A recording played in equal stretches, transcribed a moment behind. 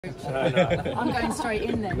I'm going straight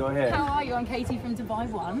in then. Go ahead. How are you? I'm Katie from Dubai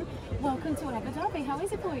One. Welcome to Abu Dhabi. How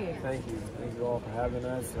is it for you? Thank you. Thank you all for having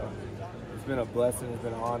us. It's been a blessing. It's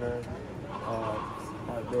been an honor.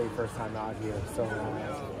 My very first time out here. So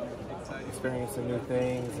experiencing new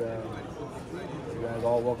things. You guys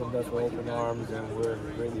all welcomed us with open arms, and we're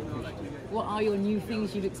really appreciative. What are your new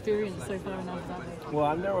things you've experienced so far in Abu Dhabi? Well,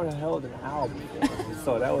 I've never held an owl before,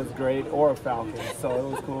 so that was great, or a falcon. So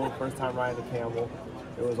it was cool. First time riding a camel.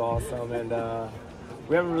 It was awesome, and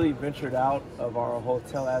we haven't really ventured out of our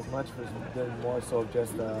hotel as much. It's been more so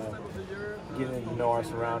just getting to know our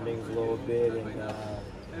surroundings a little bit,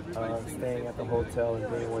 and staying at the hotel and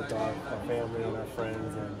being with our family and our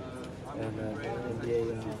friends and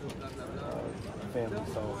NBA family.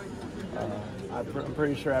 So I'm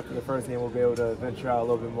pretty sure after the first game we'll be able to venture out a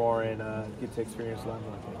little bit more and get to experience a lot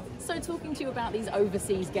more. So talking to you about these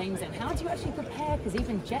overseas games, then how do you actually prepare? Because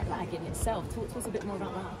even jet lag in itself, talk to us a bit more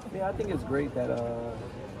about that. Yeah, I think it's great that,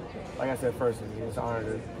 like I said first, it's an honor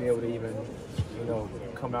to be able to even,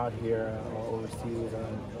 come out here overseas.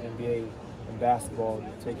 NBA and basketball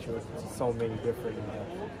takes you to so many different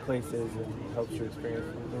places and helps you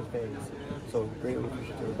experience new things. So greatly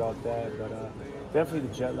appreciative about that. But definitely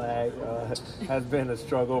the jet lag has been a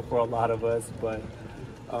struggle for a lot of us. But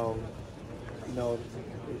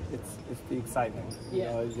it's the excitement,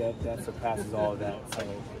 that surpasses all of that. So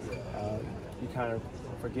you kind of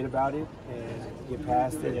forget about it and get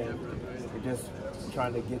past it, and you're just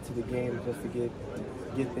trying to get to the game just to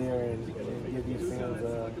get there and give these fans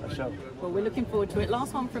a show. Well, we're looking forward to it.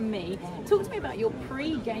 Last one from me. Talk to me about your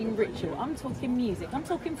pre-game ritual. I'm talking music, I'm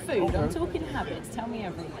talking food, okay. I'm talking habits. Tell me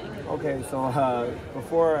everything. Okay, so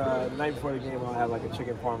the night before the game, I'll have like a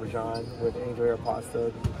chicken parmesan with angel hair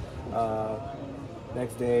pasta.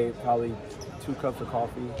 Next day, probably 2 cups of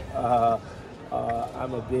coffee.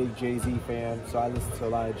 I'm a big Jay-Z fan, so I listen to a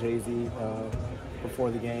lot of Jay-Z before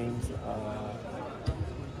the games.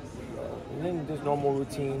 And then just normal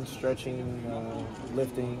routine, stretching,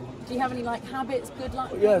 lifting. Do you have any habits, good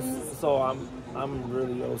luck things? Yes, so I'm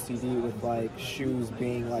really OCD with shoes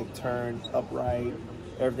being turned upright.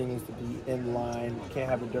 Everything needs to be in line. Can't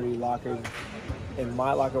have a dirty locker in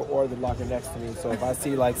my locker or the locker next to me. So if I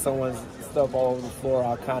see someone's stuff all over the floor,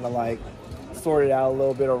 I'll kind of sort it out a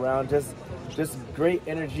little bit around. Just great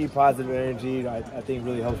energy, positive energy. I think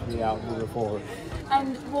really helps me out moving forward.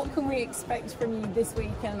 And what can we expect from you this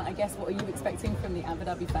week? And I guess what are you expecting from the Abu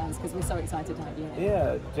Dhabi fans? Because we're so excited to have you here.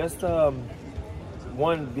 Yeah, just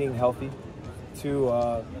one, being healthy.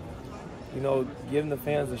 2, giving the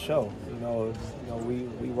fans a show.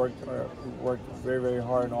 We worked very, very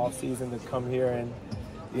hard in off season to come here and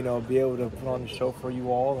be able to put on the show for you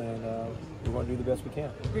all, and we want to do the best we can.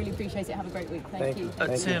 Really appreciate it. Have a great week. Thank you.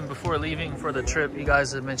 Tim, before leaving for the trip, you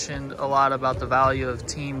guys have mentioned a lot about the value of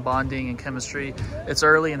team bonding and chemistry. It's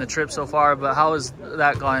early in the trip so far, but how has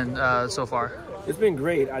that gone so far? It's been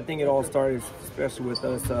great. I think it all started, especially with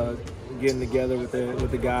us getting together with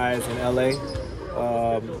the guys in LA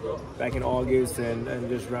back in August, and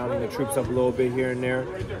just rounding the troops up a little bit here and there.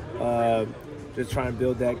 Just trying to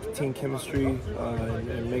build that team chemistry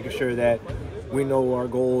and making sure that we know our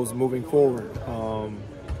goals moving forward.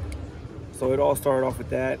 So it all started off with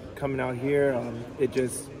that. Coming out here, it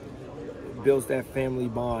just builds that family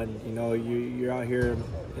bond. You're out here,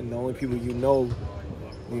 and the only people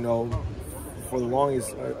for the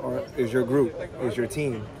longest is your group, is your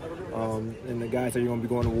team, and the guys that you're going to be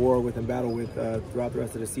going to war with and battle with throughout the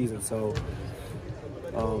rest of the season. So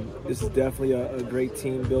this is definitely a great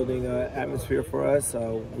team building atmosphere for us.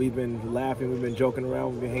 We've been laughing, we've been joking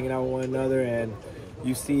around, we've been hanging out with one another, and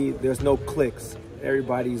you see there's no cliques.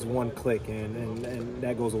 Everybody's one clique, and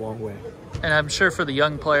that goes a long way. And I'm sure for the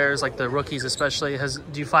young players, like the rookies especially,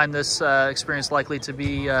 do you find this experience likely to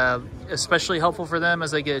be especially helpful for them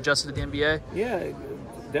as they get adjusted to the NBA? Yeah,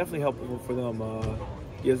 definitely helpful for them.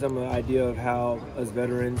 Gives them an idea of how, as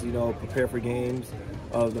veterans, prepare for games,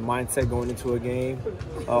 the mindset going into a game.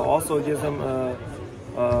 Also gives them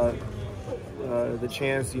the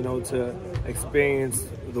chance, to experience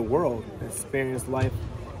the world, experience life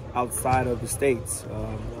outside of the States.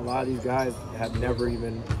 A lot of these guys have never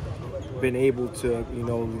even been able to,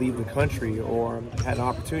 leave the country or had an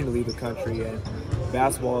opportunity to leave the country. And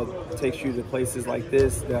basketball takes you to places like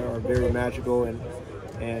this that are very magical, and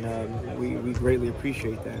we greatly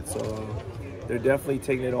appreciate that. So they're definitely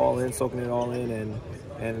taking it all in, soaking it all in,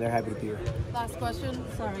 and they're happy to be here. Last question.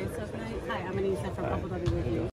 Sorry. Hi, I'm Anissa from Abu Dhabi with you.